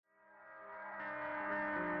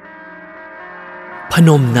พ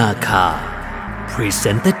นมนาคา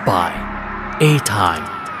Presented by A Time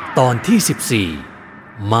ตอนที่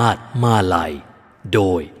14มาดมาลัยโด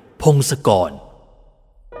ยพงศกร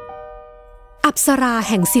อัปสรา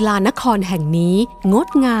แห่งศิลานครแห่งนี้งด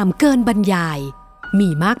งามเกินบรรยายมี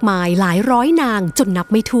มากมายหลายร้อยนางจนนับ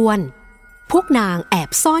ไม่ถ้วนพวกนางแอบ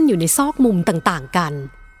ซ่อนอยู่ในซอกมุมต่างๆกัน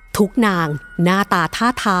ทุกนางหน้าตาท่า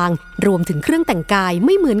ทางรวมถึงเครื่องแต่งกายไ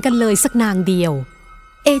ม่เหมือนกันเลยสักนางเดียว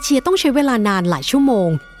เอเชียต้องใช้เวลานานหลายชั่วโมง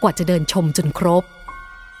กว่าจะเดินชมจนครบ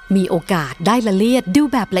มีโอกาสได้ละเลียดดู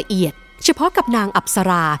แบบละเอียดเฉพาะกับนางอัปส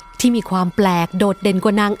ราที่มีความแปลกโดดเด่นก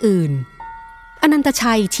ว่านางอื่นอนันต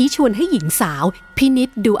ชัยชี้ชวนให้หญิงสาวพินิจ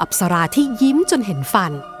ดูอัปสราที่ยิ้มจนเห็นฟั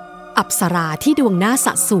นอัปสราที่ดวงหน้าส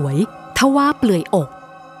ะสวยทว่าเปลือยอก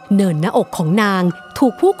เนินหน้าอกของนางถู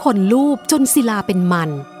กผู้คนลูบจนศิลาเป็นมัน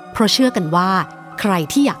เพราะเชื่อกันว่าใคร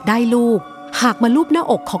ที่อยากได้ลูกหากมาลูบหน้า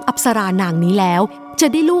อกของอัปสรานางนี้แล้วจ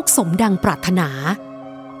ะได้ลูกสมดังปรารถนา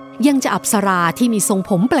ยังจะอัปสราที่มีทรง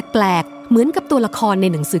ผมแปลกๆเหมือนกับตัวละครใน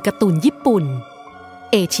หนังสือการ์ตูนญี่ปุ่น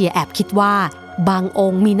เอเชียแอบคิดว่าบางอ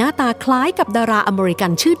งค์มีหน้าตาคล้ายกับดาราอเมริกั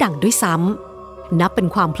นชื่อดังด้วยซ้ำนับเป็น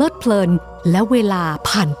ความเพลิดเพลินและเวลา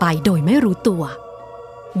ผ่านไปโดยไม่รู้ตัว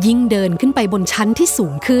ยิ่งเดินขึ้นไปบนชั้นที่สู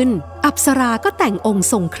งขึ้นอัปสราก็แต่งองค์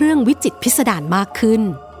ทรงเครื่องวิจิตรพิสดารมากขึ้น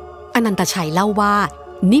อนันตชัยเล่าว่า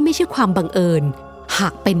นี่ไม่ใช่ความบังเอิญหา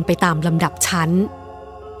กเป็นไปตามลำดับชั้น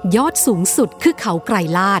ยอดสูงสุดคือเขาไกร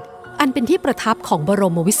ลาศอันเป็นที่ประทับของบร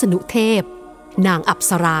มวิษณุเทพนางอัป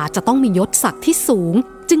สราจะต้องมียศศักดิ์ที่สูง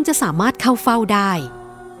จึงจะสามารถเข้าเฝ้าได้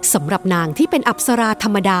สำหรับนางที่เป็นอัปสราธร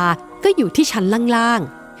รมดาก็อยู่ที่ชั้นล่าง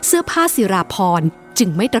ๆเสื้อผ้าศิราภรณ์จึง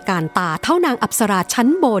ไม่ตระการตาเท่านางอัปสราชั้น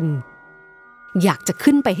บนอยากจะ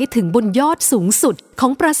ขึ้นไปให้ถึงบนยอดสูงสุดขอ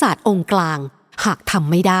งปราสาทองค์กลางหากท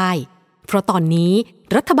ำไม่ได้เพราะตอนนี้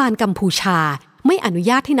รัฐบาลกัมพูชาไม่อนุ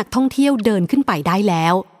ญาตให้นักท่องเที่ยวเดินขึ้นไปได้แล้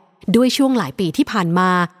วด้วยช่วงหลายปีที่ผ่านมา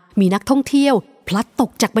มีนักท่องเที่ยวพลัดต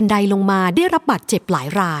กจากบันไดลงมาได้รับบาดเจ็บหลาย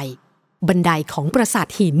รายบันไดของปราสาท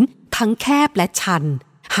หินทั้งแคบและชัน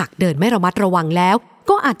หากเดินไม่ระมัดระวังแล้ว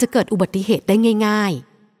ก็อาจจะเกิดอุบัติเหตุได้ง่าย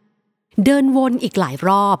ๆเดินวนอีกหลายร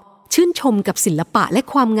อบชื่นชมกับศิลปะและ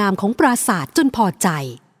ความงามของปราสาทจนพอใจ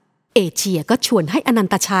เอเชียก็ชวนให้อนัน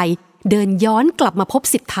ตชัยเดินย้อนกลับมาพบ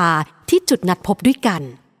สิทธาที่จุดนัดพบด้วยกัน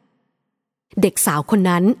เด็กสาวคน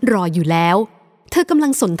นั้นรออยู่แล้วเธอกำลั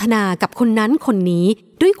งสนทนากับคนนั้นคนนี้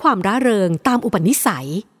ด้วยความร่าเริงตามอุปนิสัย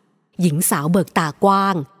หญิงสาวเบิกตากว้า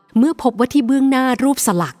งเมื่อพบว่าที่เบื้องหน้ารูปส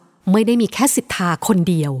ลักไม่ได้มีแค่สิทธาคน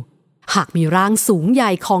เดียวหากมีร่างสูงให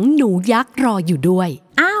ญ่ของหนูยักษ์รออยู่ด้วย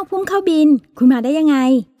อ้าวพุ่งเข้าบินคุณมาได้ยังไง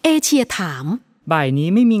เอเชียถามบ่ายนี้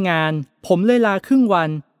ไม่มีงานผมเลยลาครึ่งวั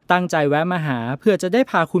นตั้งใจแวะมาหาเพื่อจะได้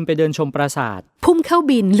พาคุณไปเดินชมปราสาทพุ่มเข้า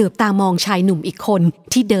บินเหลือบตามองชายหนุ่มอีกคน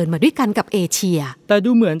ที่เดินมาด้วยกันกับเอเชียแต่ดู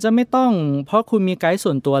เหมือนจะไม่ต้องเพราะคุณมีไกด์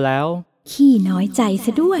ส่วนตัวแล้วขี้น้อยใจซ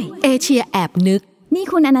ะด้วยเอเชียแอบนึกนี่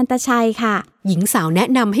คุณอนันตชัยค่ะหญิงสาวแนะ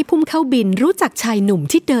นำให้พุ่มเข้าบินรู้จักชายหนุ่ม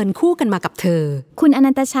ที่เดินคู่กันมากับเธอคุณอ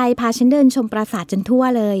นันตชัยพาฉันเดินชมปราสาทจนทั่ว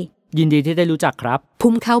เลยยินดีที่ได้รู้จักครับ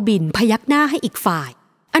พุ่มเข้าบินพยักหน้าให้อีกฝ่าย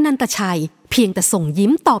อนันตชัยเพียงแต่ส่งยิ้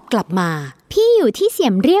มตอบกลับมาพี่อยู่ที่เสี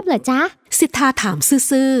ยมเรียบเหรอจ๊ะสิทธาถาม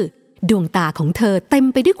ซื่อๆดวงตาของเธอเต็ม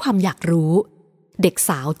ไปด้วยความอยากรู้เด็กส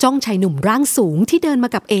าวจ้องชายหนุ่มร่างสูงที่เดินมา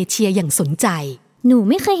กับเอเชียอย่างสนใจหนู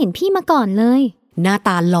ไม่เคยเห็นพี่มาก่อนเลยหน้าต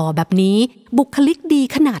าหล่อแบบนี้บุคลิกดี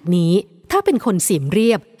ขนาดนี้ถ้าเป็นคนเสียมเรี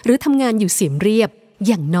ยบหรือทำงานอยู่เสียมเรียบ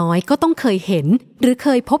อย่างน้อยก็ต้องเคยเห็นหรือเค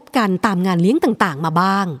ยพบกันตามงานเลี้ยงต่างๆมา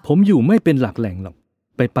บ้างผมอยู่ไม่เป็นหลักแหล่งหรอก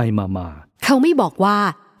ไปมาเขาไม่บอกว่า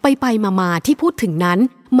ไปมาที่พูดถึงนั้น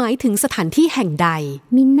หมายถึงสถานที่แห่งใด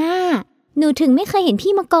มิน่าหนูถึงไม่เคยเห็น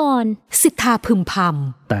พี่มาก่อนสิทธาพึมพ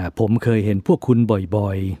ำแต่ผมเคยเห็นพวกคุณบ่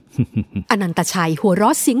อยๆ อนันตชัยหัวเรา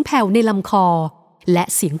ะเสียงแผ่วในลำคอและ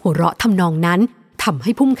เสียงหัวเราะทำนองนั้นทำใ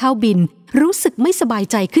ห้พุ่มเข้าบินรู้สึกไม่สบาย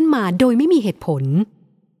ใจขึ้นมาโดยไม่มีเหตุผล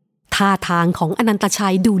ท่าทางของอนันตชั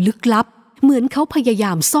ยดูลึกลับเหมือนเขาพยาย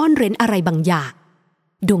ามซ่อนเร้นอะไรบางอย่าง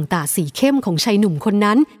ดวงตาสีเข้มของชายหนุ่มคน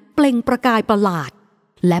นั้นเปล่งประกายประหลาด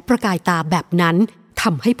และประกายตาแบบนั้นท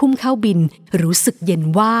ำให้พุ่มเข้าบินรู้สึกเย็น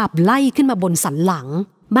วาบไล่ขึ้นมาบนสันหลัง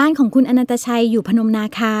บ้านของคุณอนันตชัยอยู่พนมนา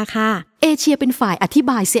คาค่ะเอเชียเป็นฝ่ายอธิ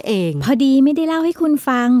บายเสียเองพอดีไม่ได้เล่าให้คุณ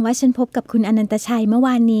ฟังว่าฉันพบกับคุณอนันตชัยเมื่อว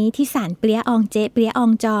านนี้ที่ศาลเปรี้ยอองเจ๊เปรี้ยออ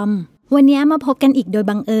งจอมวันนี้มาพบกันอีกโดย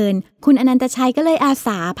บังเอิญคุณอนันตชัยก็เลยอาส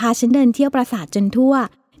าพาฉันเดินเที่ยวปราสาทจนทั่ว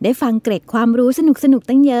ได้ฟังเกร็ดความรู้สนุก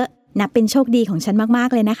ตั้งเยอะนับเป็นโชคดีของฉันมาก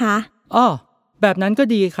ๆเลยนะคะอ้อแบบนั้นก็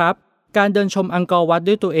ดีครับการเดินชมอังกอร์วัด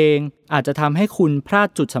ด้วยตัวเองอาจจะทำให้คุณพลาด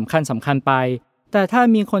จุดสำคัญไปแต่ถ้า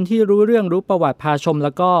มีคนที่รู้เรื่องรู้ประวัติพาชมแ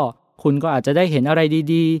ล้วก็คุณก็อาจจะได้เห็นอะไร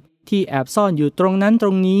ดีๆที่แอบซ่อนอยู่ตรงนั้นตร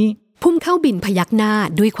งนี้พุ่มเข้าบินพยักหน้า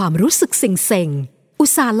ด้วยความรู้สึกเซ็ง อุ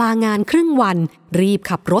ตส่าห์ลางานครึ่งวันรีบ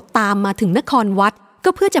ขับรถตามมาถึงนครวัดก็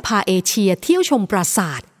เพื่อจะพาเอเชียเที่ยวชมปราส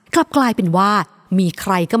าทกลับกลายเป็นว่ามีใค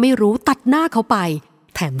รก็ไม่รู้ตัดหน้าเขาไป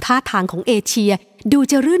แถมท่าทางของเอเชียดู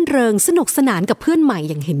จะรื่นเริงสนุกสนานกับเพื่อนใหม่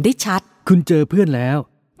อย่างเห็นได้ชัดคุณเจอเพื่อนแล้ว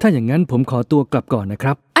ถ้าอย่างนั้นผมขอตัวกลับก่อนนะค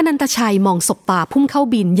รับอนันตชัยมองสบตาพุ่มเข้า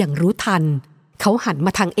บินอย่างรู้ทันเขาหันม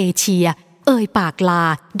าทางเอเชียเอ่ยปากลา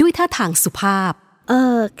ด้วยท่าทางสุภาพ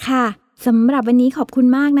ค่ะสำหรับวันนี้ขอบคุณ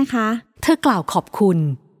มากนะคะเธอกล่าวขอบคุณ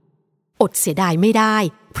อดเสียดายไม่ได้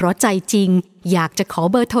เพราะใจจริงอยากจะขอ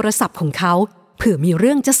เบอร์โทรศัพท์ของเขาเผื่อมีเ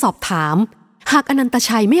รื่องจะสอบถามหากอนันต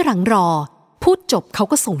ชัยไม่รั้งรอพูดจบเขา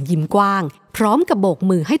ก็ส่งยิ้มกว้างพร้อมกับโบก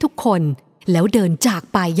มือให้ทุกคนแล้วเดินจาก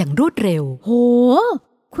ไปอย่างรวดเร็วโห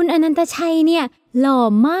คุณอนันตชัยเนี่ยหล่อ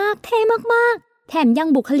มากเท่มากๆแถมยัง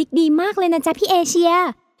บุคลิกดีมากเลยนะจ๊ะพี่เอเชีย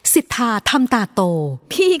สิทธาทำตาโต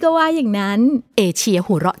พี่ก็ว่าอย่างนั้นเอเชีย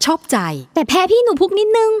หัวเราะชอบใจแต่แพ้พี่หนูพุกนิด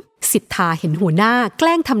นึงสิทธาเห็นหัวหน้าแก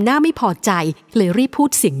ล้งทำหน้าไม่พอใจเลยรีบพู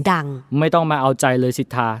ดเสียงดังไม่ต้องมาเอาใจเลยสิท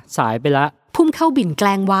ธาสายไปละพุ่มเข้าบินแก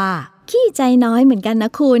ล้งว่าขี้ใจน้อยเหมือนกันน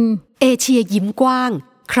ะคุณเอเชียยิ้มกว้าง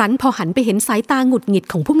ครั้นพอหันไปเห็นสายตาหงุดหงิด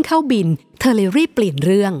ของพุ่มเข้าบินเธอเลยรีบเปลี่ยนเ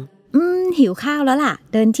รื่องหิวข้าวแล้วล่ะ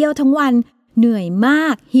เดินเที่ยวทั้งวันเหนื่อยมา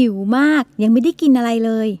กหิวมากยังไม่ได้กินอะไรเ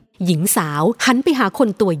ลยหญิงสาวหันไปหาคน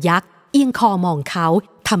ตัวยักษ์เอียงคอมองเขา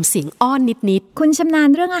ทำเสียงอ้อนนิดๆคุณชำนาญ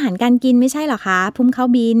เรื่องอาหารการกินไม่ใช่หรอคะพุ่มเข้า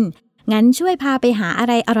บินงั้นช่วยพาไปหาอะ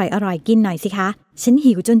ไรอร่อยๆกินหน่อยสิคะฉัน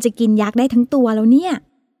หิวจนจะกินยักษ์ได้ทั้งตัวแล้วเนี่ย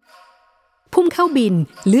พุ่มเข้าบิน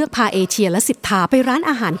เลือกพาเอเชียและสิทธาไปร้าน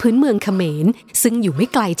อาหารพื้นเมืองเขมรซึ่งอยู่ไม่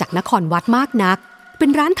ไกลจากนครวัดมากนักเป็น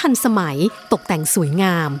ร้านทันสมัยตกแต่งสวยง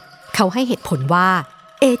ามเขาให้เหตุผลว่า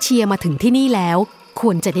เอเชียมาถึงที่นี่แล้วค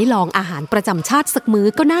วรจะได้ลองอาหารประจำชาติสักมื้อ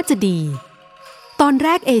ก็น่าจะดีตอนแร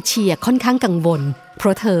กเอเชียค่อนข้างกังวลเพร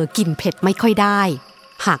าะเธอกินเผ็ดไม่ค่อยได้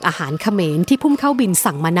หากอาหารเขมรที่พุ่มเข้าบิน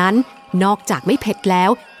สั่งมานั้นนอกจากไม่เผ็ดแล้ว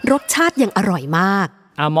รสชาติยังอร่อยมาก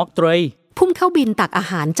มอกเตยพุ่มเข้าบินตักอา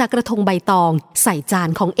หารจากกระทงใบตองใส่จาน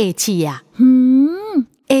ของเอเชีย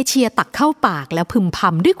เอเชียตักเข้าปากแล้วพึมพ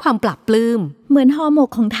ำด้วยความปลาบปลื้มเหมือนห่อหมก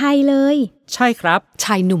ของไทยเลยใช่ครับช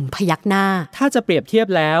ายหนุ่มพยักหน้าถ้าจะเปรียบเทียบ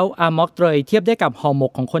แล้วมอกเตยเทียบได้กับห่อหม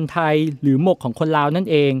กของคนไทยหรือหมกของคนลาวนั่น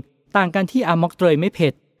เองต่างกันที่มอกเตยไม่เผ็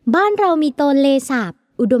ดบ้านเรามีโตนเลสาบ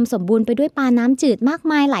อุดมสมบูรณ์ไปด้วยปลาน้ำจืดมาก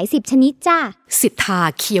มายหลายสิบชนิดจ้ะสิทธา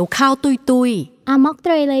เคี้ยวข้าวตุยมอกเต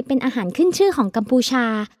ยเลยเป็นอาหารขึ้นชื่อของกัมพูชา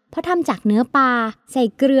เพราะทำจากเนื้อปลาใส่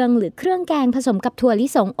เกลือหรือเครื่องแกงผสมกับถั่วลิ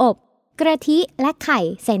สงอบกระทิและไข่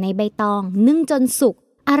ใส่ในใบตองนึ่งจนสุก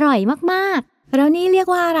อร่อยมากๆแล้วนี่เรียก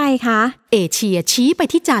ว่าอะไรคะเอเชียชี้ไป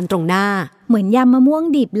ที่จานตรงหน้าเหมือนยำมะม่วง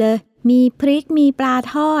ดิบเลยมีพริกมีปลา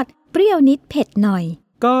ทอดเปรี้ยวนิดเผ็ดหน่อย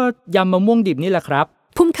ก็ยำมะม่วงดิบนี่แหละครับ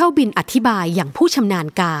พุ่มเข้าบินอธิบายอย่างผู้ชำนาญ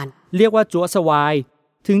การเรียกว่าจั๊วสวาย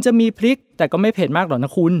ถึงจะมีพริกแต่ก็ไม่เผ็ดมากหรอกน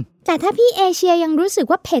ะคุณแต่ถ้าพี่เอเชียยังรู้สึก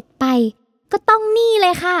ว่าเผ็ดไปก็ต้องนี่เล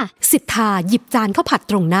ยค่ะสิทธาหยิบจานข้าวผัด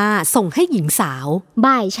ตรงหน้าส่งให้หญิงสาว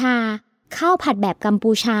บ่ายชาข้าวผัดแบบกัม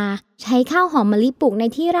พูชาใช้ข้าวหอมมะลิปลูกใน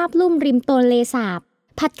ที่ราบลุ่มริมโตนเลสาบ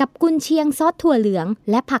ผัดกับกุนเชียงซอสถั่วเหลือง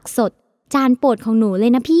และผักสดจานโปรดของหนูเล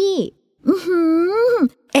ยนะพี่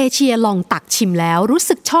เอเชียลองตักชิมแล้วรู้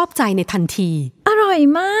สึกชอบใจในทันทีอร่อย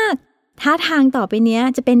มากท่าทางต่อไปเนี้ย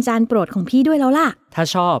จะเป็นจานโปรดของพี่ด้วยแล้วล่ะถ้า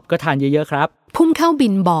ชอบก็ทานเยอะๆครับพุ่มเข้าบิ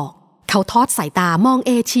นบอกเขาทอดสายตามอง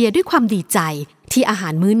เอเชียด้วยความดีใจที่อาหา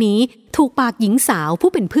รมื้อนี้ถูกปากหญิงสาวผู้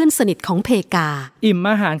เป็นเพื่อนสนิทของเพกาอิ่ม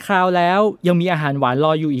อาหารคราวแล้วยังมีอาหารหวานร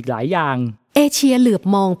ออยู่อีกหลายอย่างเอเชียเหลือบ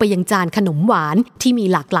มองไปยังจานขนมหวานที่มี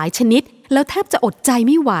หลากหลายชนิดแล้วแทบจะอดใจไ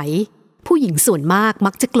ม่ไหวผู้หญิงส่วนมาก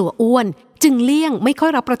มักจะกลัวอ้วนจึงเลี่ยงไม่ค่อ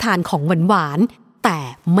ยรับประทานของหวานๆแต่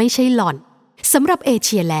ไม่ใช่หล่อนสำหรับเอเ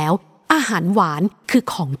ชียแล้วอาหารหวานคือ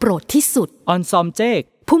ของโปรดที่สุดออนซอมเจก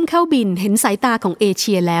พุ่มเข้าบินเห็นสายตาของเอเ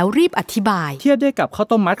ชียแล้วรีบอธิบายเทียบได้กับข้าว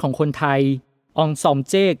ต้มมัดของคนไทยอองซอม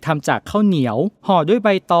เจกทำจากข้าวเหนียวห่อด้วยใบ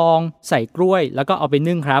ตองใส่กล้วยแล้วก็เอาไป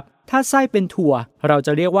นึ่งครับถ้าไส้เป็นถั่วเราจ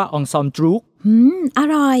ะเรียกว่าอองซอมจุกอ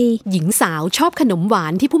ร่อยหญิงสาวชอบขนมหวา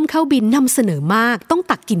นที่พุ่มเข้าบินนำเสนอมากต้อง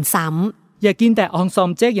ตักกินซ้ำอย่ากินแต่อองซอม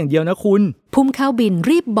เจกอย่างเดียวนะคุณพุ่มเข้าบิน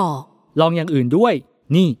รีบบอกลองอย่างอื่นด้วย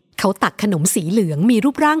นี่เขาตักขนมสีเหลืองมีรู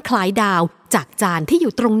ปร่างคล้ายดาวจากจานที่อ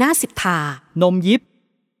ยู่ตรงหน้าสิทธานมยิบ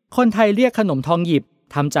คนไทยเรียกขนมทองหยิบ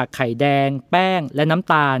ทำจากไข่แดงแป้งและน้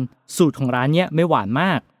ำตาลสูตรของร้านเนี้ยไม่หวานม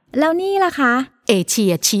ากแล้วนี่ล่ะคะเอเชี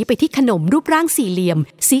ยชี้ไปที่ขนมรูปร่างสี่เหลี่ยม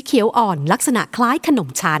สีเขียวอ่อนลักษณะคล้ายขนม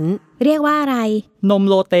ชั้นเรียกว่าอะไรนม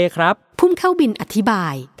โรเตครับพุ่มเข้าบินอธิบา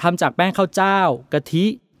ยทำจากแป้งข้าวเจ้ากะทิ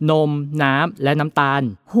นมน้ำและน้ำตาล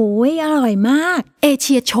โหยอร่อยมากเอเ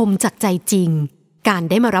ชียชมจากใจจริงการ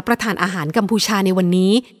ได้มารับประทานอาหารกัมพูชาในวัน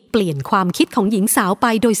นี้เปลี่ยนความคิดของหญิงสาวไป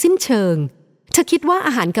โดยสิ้นเชิงเธอคิดว่าอ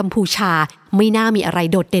าหารกัมพูชาไม่น่ามีอะไร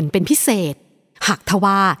โดดเด่นเป็นพิเศษ หากท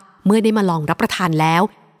ว่าเมื่อได้มาลองรับประทานแล้ว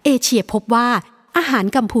เอเชียพบว่าอาหาร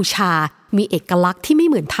กัมพูชามีเอกลักษณ์ที่ไม่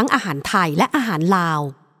เหมือนทั้งอาหารไทยและอาหารลาว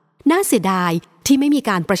น่าเสียดายที่ไม่มี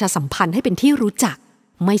การประชาสัมพันธ์ให้เป็นที่รู้จัก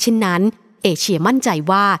ไม่เช่นนั้นเอเชียมั่นใจ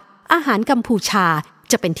ว่าอาหารกัมพูชา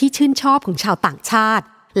จะเป็นที่ชื่นชอบของชาวต่างชาติ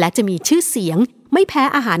และจะมีชื่อเสียงไม่แพ้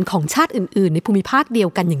อาหารของชาติอื่นๆในภูมิภาคเดียว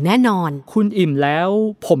กันอย่างแน่นอนคุณอิ่มแล้ว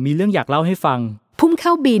ผมมีเรื่องอยากเล่าให้ฟังพุ่มเข้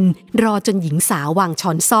าบินรอจนหญิงสาววางช้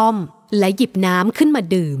อนซ่อมและหยิบน้ำขึ้นมา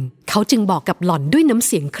ดื่มเขาจึงบอกกับหล่อนด้วยน้ำเ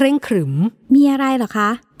สียงเคร่งขรึมมีอะไรเหรอคะ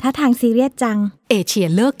ท่าทางซีเรียสจังเอเชีย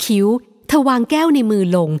เลิกคิ้วเธอวางแก้วในมือ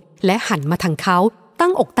ลงและหันมาทางเขาตั้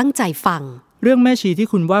งอกตั้งใจฟังเรื่องแม่ชีที่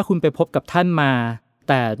คุณว่าคุณไปพบกับท่านมาแ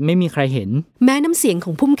ต่ไม่มีใครเห็นแม้น้ำเสียงข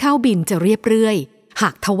องพุ่มเข้าบินจะเรียบเรื่อยหา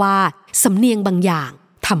กทว่าสำเนียงบางอย่าง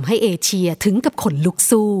ทำให้เอเชียถึงกับขนลุก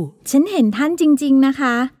สู้ฉันเห็นท่านจริงๆนะค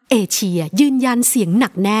ะเอเชียยืนยันเสียงหนั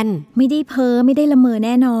กแน่นไม่ได้เพ้อไม่ได้ละเมอแ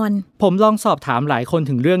น่นอนผมลองสอบถามหลายคน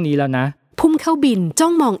ถึงเรื่องนี้แล้วนะพุ่มเข้าบินจ้อ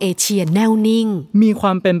งมองเอเชียแน่วนิ่งมีคว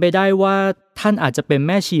ามเป็นไปได้ว่าท่านอาจจะเป็นแ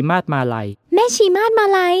ม่ชีมาศมาลัยแม่ชีมาศมา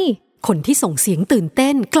ลัยคนที่ส่งเสียงตื่นเ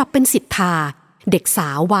ต้นกลับเป็นสิทธาเด็กสา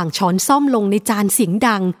ววางช้อนซ่อมลงในจานเสียง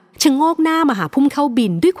ดังชะโงกหน้ามาหาพุ่มเข้าบิ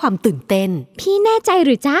นด้วยความตื่นเต้นพี่แน่ใจห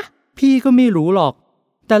รือจ๊ะพี่ก็ไม่รู้หรอก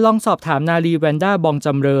แต่ลองสอบถามนาลีแวนด้าบองจ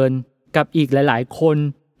ำเริญกับอีกหลายๆคน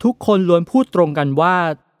ทุกคนล้วนพูดตรงกันว่า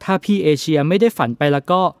ถ้าพี่เอเชียไม่ได้ฝันไปแล้ว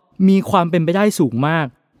ก็มีความเป็นไปได้สูงมาก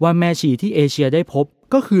ว่าแม่ชีที่เอเชียได้พบ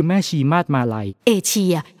ก็คือแม่ชีมาศมาลัยเอเชี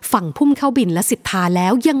ยฟังพุ่มเข้าบินและสิทธาแล้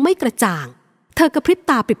วยังไม่กระจ่างเธอกระพริบ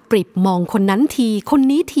ตาปริบๆมองคนนั้นทีคน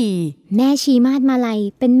นี้ทีแม่ชีมาศมาลัย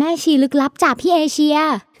เป็นแม่ชีลึกลับจากพี่เอเชีย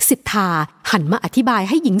สิทธาหันมาอธิบาย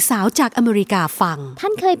ให้หญิงสาวจากอเมริกาฟังท่า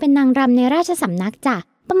นเคยเป็นนางรำในราชสำนักจ้ะ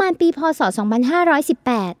ประมาณปีพ.ศ.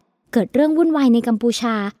 2518เกิดเรื่องวุ่นวายในกัมพูช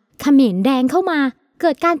าเขมรแดงเข้ามาเ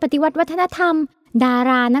กิดการปฏิวัติวัฒนธรรมดา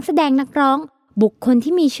รานักแสดงนักร้องบุคคล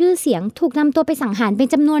ที่มีชื่อเสียงถูกนำตัวไปสังหารเป็น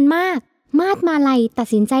จำนวนมากมาศมาลัยตัด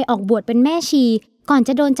สินใจออกบวชเป็นแม่ชีก่อนจ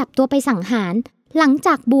ะโดนจับตัวไปสังหารหลังจ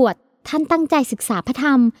ากบวชท่านตั้งใจศึกษาพระธร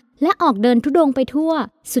รมและออกเดินธุดงค์ไปทั่ว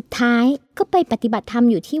สุดท้ายก็ไปปฏิบัติธรรม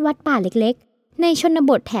อยู่ที่วัดป่าเล็กๆในชน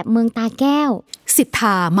บทแถบเมืองตาแก้วสิทธ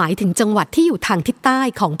าหมายถึงจังหวัดที่อยู่ทางทิศใต้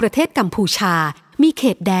ของประเทศกัมพูชามีเข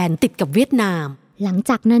ตแดนติดกับเวียดนามหลัง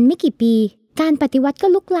จากนั้นไม่กี่ปีการปฏิวัติก็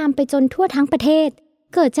ลุกลามไปจนทั่วทั้งประเทศ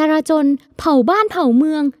เกิดจลาจลเผาบ้านเผาเ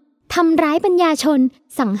มืองทำร้ายปัญญาชน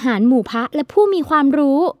สังหารหมู่พระและผู้มีความ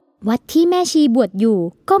รู้วัดที่แม่ชีบวชอยู่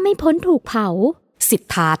ก็ไม่พ้นถูกเผาสิท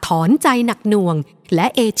ธาถอนใจหนักหน่วงและ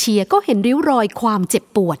เอเชียก็เห็นริ้วรอยความเจ็บ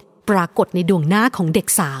ปวดปรากฏในดวงหน้าของเด็ก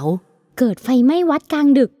สาวเกิดไฟไหม้วัดกลาง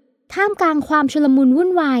ดึกท่ามกลางความชุลมุนวุ่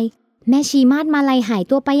นวายแม่ชีมาศมาลัยหาย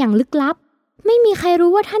ตัวไปอย่างลึกลับไม่มีใคร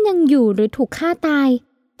รู้ว่าท่านยังอยู่หรือถูกฆ่าตาย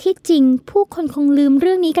ที่จริงผู้คนคงลืมเ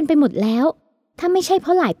รื่องนี้กันไปหมดแล้วถ้าไม่ใช่เพร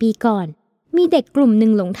าะหลายปีก่อนมีเด็กกลุ่มหนึ่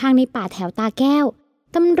งหลงทางในป่าแถวตาแก้ว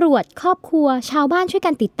ตำรวจครอบครัวชาวบ้านช่วยกั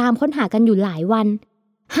นติดตามค้นหากันอยู่หลายวัน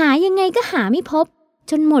หายังไงก็หาไม่พบ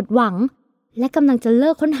จนหมดหวังและกำลังจะเลิ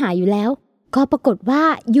กค้นหาอยู่แล้วก็ปรากฏว่า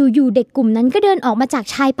อยู่ๆเด็กกลุ่มนั้นก็เดินออกมาจาก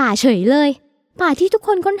ชายป่าเฉยเลยป่าที่ทุกค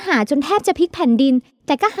นค้นหาจนแทบจะพลิกแผ่นดินแ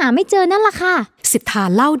ต่ก็หาไม่เจอนั่นล่ะค่ะสิทธา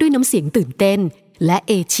เล่าด้วยน้ำเสียงตื่นเต้นและ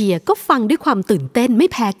เอเชียก็ฟังด้วยความตื่นเต้นไม่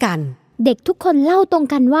แพ้กันเด็กทุกคนเล่าตรง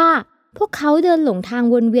กันว่าพวกเขาเดินหลงทาง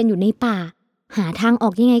วนเวียนอยู่ในป่าหาทางออ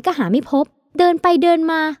กยังไงก็หาไม่พบเดินไปเดิน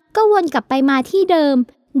มาก็วนกลับไปมาที่เดิม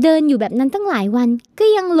เดินอยู่แบบนั้นตั้งหลายวันก็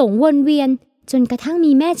ยังหลงวนเวียนจนกระทั่ง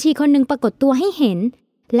มีแม่ชีคนหนึ่งปรากฏตัวให้เห็น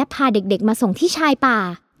และพาเด็กๆมาส่งที่ชายป่า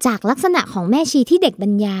จากลักษณะของแม่ชีที่เด็กบร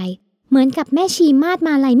รยายเหมือนกับแม่ชีมาศม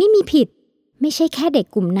าลัยไม่มีผิดไม่ใช่แค่เด็ก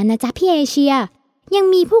กลุ่มนั้นนะจ๊ะพี่เอเชียยัง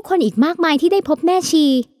มีผู้คนอีกมากมายที่ได้พบแม่ชี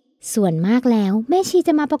ส่วนมากแล้วแม่ชีจ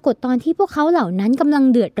ะมาปรากฏตอนที่พวกเขาเหล่านั้นกำลัง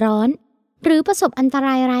เดือดร้อนหรือประสบอันตร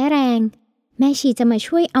ายร้ายแรงแม่ชีจะมา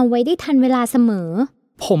ช่วยเอาไว้ได้ทันเวลาเสมอ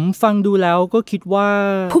ผมฟังดูแล้วก็คิดว่า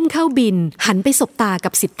พุ่มเข้าบินหันไปสบตากั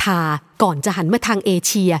บสิทธาก่อนจะหันมาทางเอเ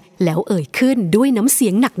ชียแล้วเอ่ยขึ้นด้วยน้ำเสี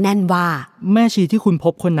ยงหนักแน่นว่าแม่ชีที่คุณพ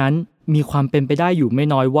บคนนั้นมีความเป็นไปได้อยู่ไม่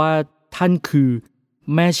น้อยว่าท่านคือ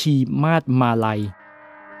แม่ชีมาศมาลัย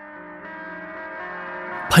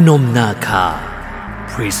พนมนาคา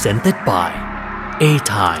Presented by A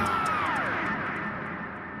Time